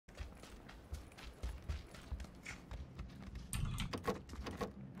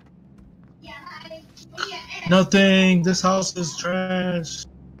Nothing. This house is trash.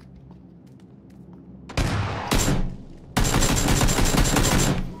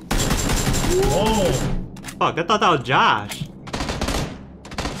 Whoa. Fuck, I thought that was Josh.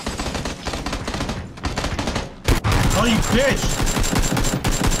 Oh, you bitch.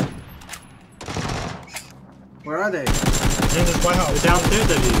 Where are they? In this White House.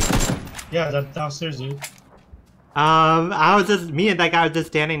 Downstairs of you. Yeah, that's downstairs, dude. Me and that guy were just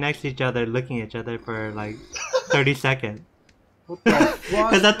standing next to each other, looking at each other for like 30 seconds. What the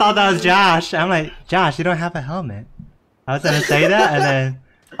fuck? Because I thought that was Josh. I'm like, Josh, you don't have a helmet. I was gonna say that, and then,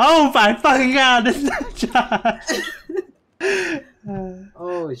 oh my fucking god, this is not Josh.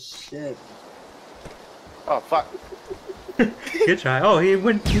 Oh shit. Oh fuck. Good try. Oh, he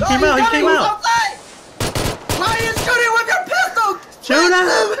went. He No, came out. He came out. Outside! Why are you shooting with your pistol? Shoot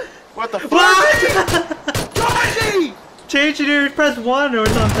him! What the fuck? What? Georgie! Change it to press 1 or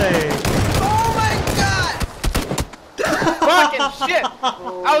something. Oh my god! Fucking shit!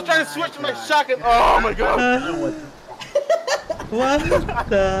 I was trying to switch to my shotgun. Oh my god. What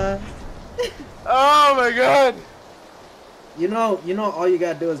the? Oh my god. You know, all you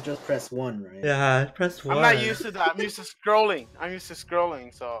gotta do is just press 1, right? Yeah, press 1. I'm not used to that. I'm used to scrolling.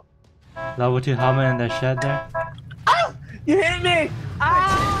 So. Level 2 helmet in the shed there. Ah! You hit me!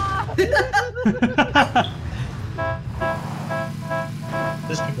 Ah!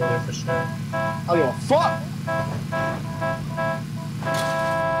 There's people there for sure. I don't give a fuck!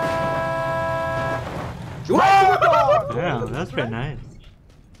 Yeah, that's pretty nice.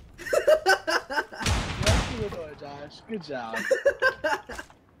 Josh. Good job.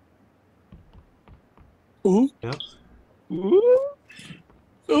 Ooh. Yep. Ooh.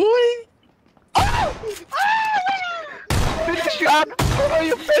 Ooh. Oh! Ah! Finish shot! Oh,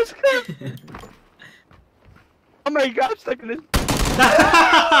 you finished it! Oh my god, stuck in this. Oh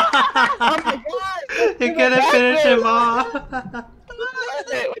my god! You couldn't finish him off. What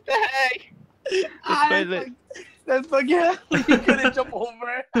the heck? That's fucking hell. You couldn't jump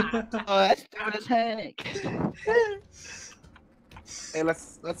over. Oh, that's dumb as heck. Hey,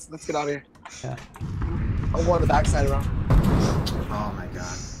 let's get out of here. Yeah. I'm going the backside around. Oh my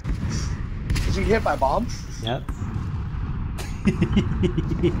god. Did you get hit by bombs? Yep.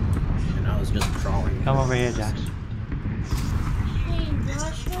 And I was just crawling. Come over here, Josh. Hey,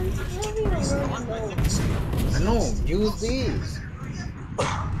 Josh, what are you I know, use these.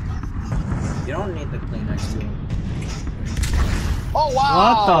 You don't need the Kleenex too. Oh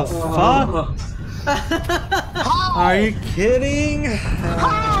wow! What the fuck? Are you kidding?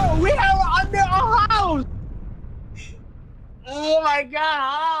 How? We have under our house! Oh my god,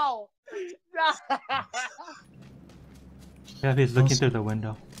 how? Yeah, he's looking through the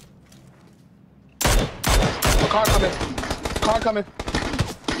window. Car coming. Car coming.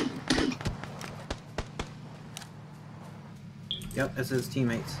 Yep, it's his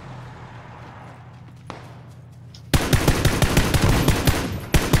teammates.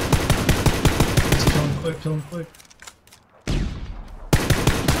 Kill him quick.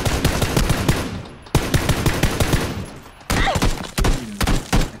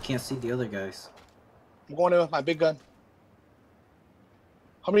 I can't see the other guys. I'm going in with my big gun.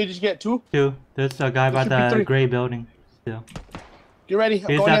 How many did you get? 2? 2. There's a guy by the 3. gray building. Still. Get ready. I'm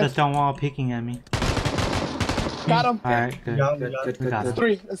He's going at in. the stone wall peeking at me. Got him. Alright, good. Good. That's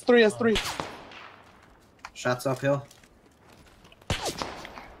 3. That's 3. That's 3. Shots uphill.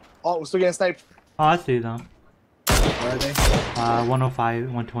 Oh, we're still getting sniped. Oh, I see them. Where are they? 105,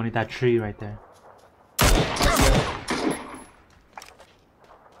 120, that tree right there.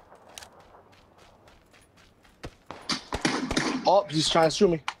 Oh, he's trying to shoot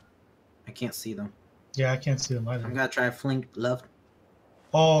me. I can't see them. Yeah, I can't see them either. I'm gonna try flank left.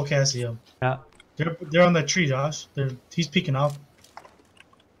 Oh, okay, I see them. Yeah. They're on that tree, Josh. He's peeking out.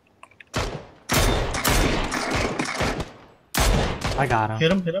 I got him.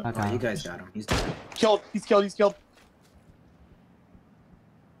 Hit him. I got You him. guys got him. He's dead. Killed. He's killed. He's killed.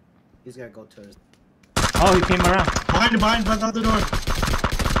 He's gotta go to his. Oh, he came around. Behind, out the door.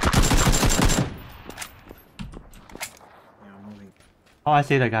 Yeah, I'm moving. Oh, I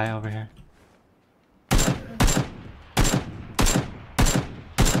see the guy over here.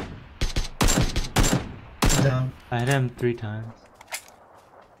 He's down. I hit him 3 times.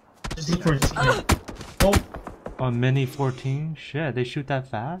 Just look for his Oh, Oh, mini 14? Shit, they shoot that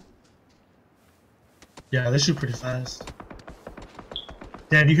fast? yeah, they shoot pretty fast.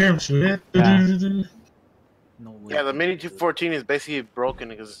 Dad, you hear him shoot it? Yeah. No way. Yeah, the Mini 214 is basically broken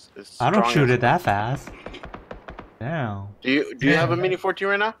because it's. I don't strong shoot as- it that fast. Damn. Do you have a Mini 14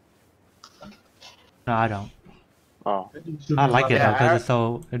 right now? No, I don't. Oh. I like it though Yeah, because it's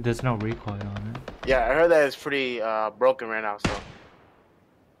so there's no recoil on it. Yeah, I heard that it's pretty broken right now. So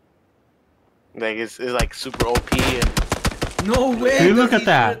like it's like super OP and. No way. Dude, look at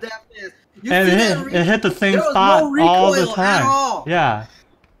does he that. shoot it fast. And it hit the same There was spot no all the recoil time. at all. Yeah,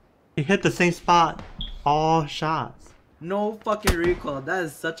 he hit the same spot all shots. No fucking recoil. That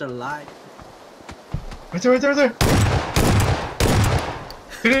is such a lie. Right there, right there, right there.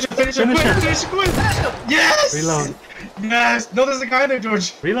 Finish it, finish it, Finish it. finish it, quick. Yes! Reload. Yes! No, there's a guy there,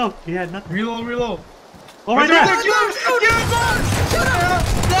 George. Reload. He had nothing. Reload, reload. Oh, right there, there. right there. Shoot him!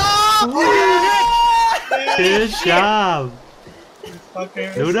 Good job.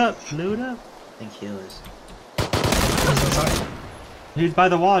 Fuckers. Loot up. Loot up. Thank healers. He's by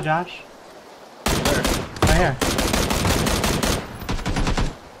the wall, Josh. Right here.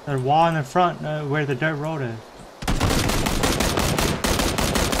 The wall in the front where the dirt road is.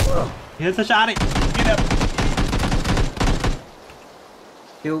 Here's a shotty. Get up.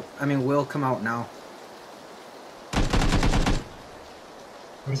 Will come out now.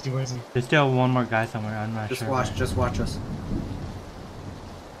 Where's he, where's he? There's still one more guy somewhere. I'm not Just sure. watch, just watch us.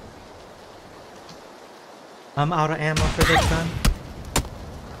 I'm out of ammo for this gun.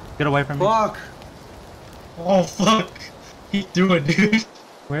 Get away from me. Fuck! Oh, fuck. He threw it, dude.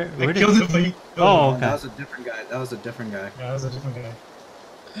 Where I did killed him, but he killed him. Oh, okay. That was a different guy. That was a different guy. Yeah, that was a different guy.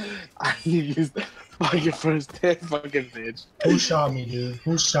 I used fucking first hit, fucking bitch. Who shot me, dude?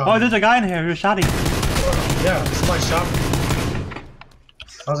 Who shot Oh, me? there's a guy in here who's shotting. Yeah, somebody shot me.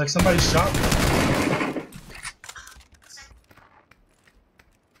 I was like, somebody shot me.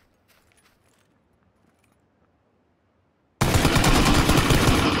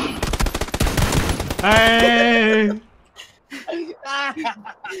 Hey!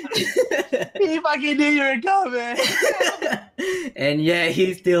 He fucking knew you were coming. And yeah,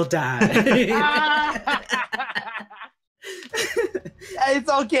 he still died. It's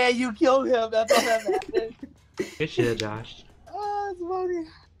okay, you killed him. That's all that matters. Good shit, Josh. Oh, it's funny.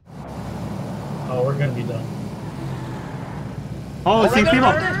 Oh, we're gonna be done. Oh, see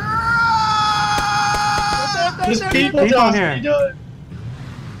people. There's people People down here. here.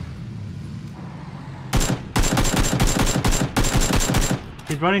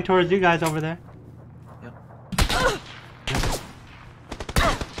 He's running towards you guys over there. Yep.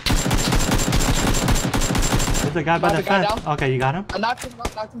 There's a guy by the the guy fence. down. Okay, you got him? I knocked him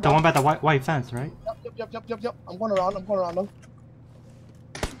The down. one by the white fence, right? Yep. I'm going around him.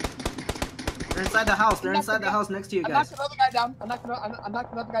 They're inside the house. They're inside the house next to you I guys. knocked another guy down. I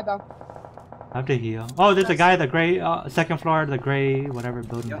knocked another guy down. I have to heal. Oh, there's a guy at the gray, second floor of the gray, whatever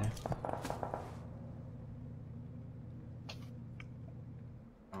building Yep. there.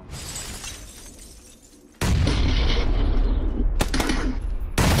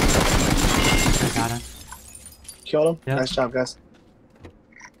 I got him. Killed him. Yep. Nice job, guys.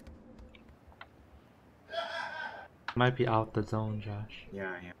 Might be out the zone, Josh.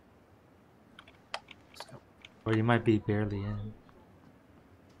 Yeah, yeah. Let's go. Or you might be barely in.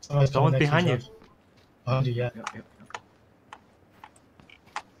 Somebody's Someone's coming next behind to you. George. Behind you, yeah. Yep.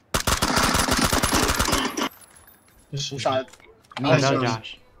 Just Shot. Oh, Nice no, job.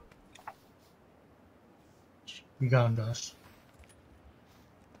 Josh. You got him, Josh.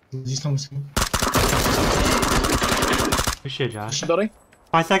 He's coming soon. Good shit, Josh. Building.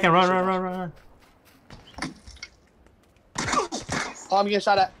 5 seconds, run. Oh, I'm getting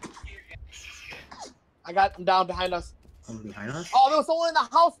shot at. I got him down behind us. Someone behind us? Oh, there was someone in the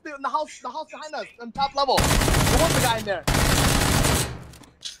house behind us, on top level. There was a guy in there.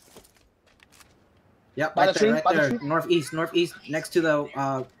 Yep, By right the there, tree, right by the there. tree. Northeast, next to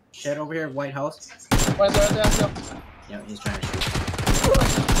the shed over here, White House. Right there. Yeah, he's trying to shoot.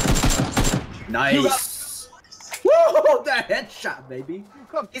 Nice. Woo! That headshot, baby.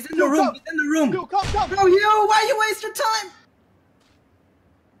 Come. He's in the room. He's in the room. You come. Bro, why you waste your time?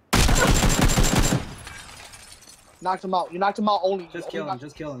 Knocked him out. You knocked him out only. Just kill him.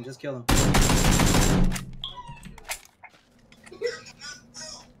 Just kill him. Just kill him.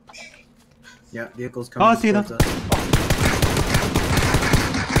 Yeah, vehicles coming. Oh, I see them. towards us.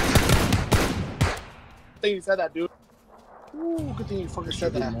 Good thing you said that, dude. Ooh, good thing you fucking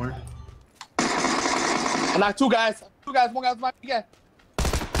said that. More. I knocked two guys. One guy's my again. Oh,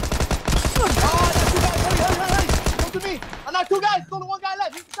 I knocked two guys. Hurry. Come to me. I knocked two guys. There's only one guy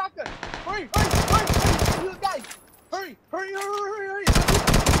left. He's the shotgun. Hurry. You guys. Hurry.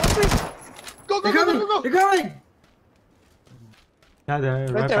 Go. They're coming. Yeah, they're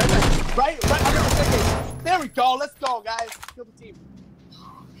Right there. Right under the staircase. There we go. Let's go, guys. Kill the team.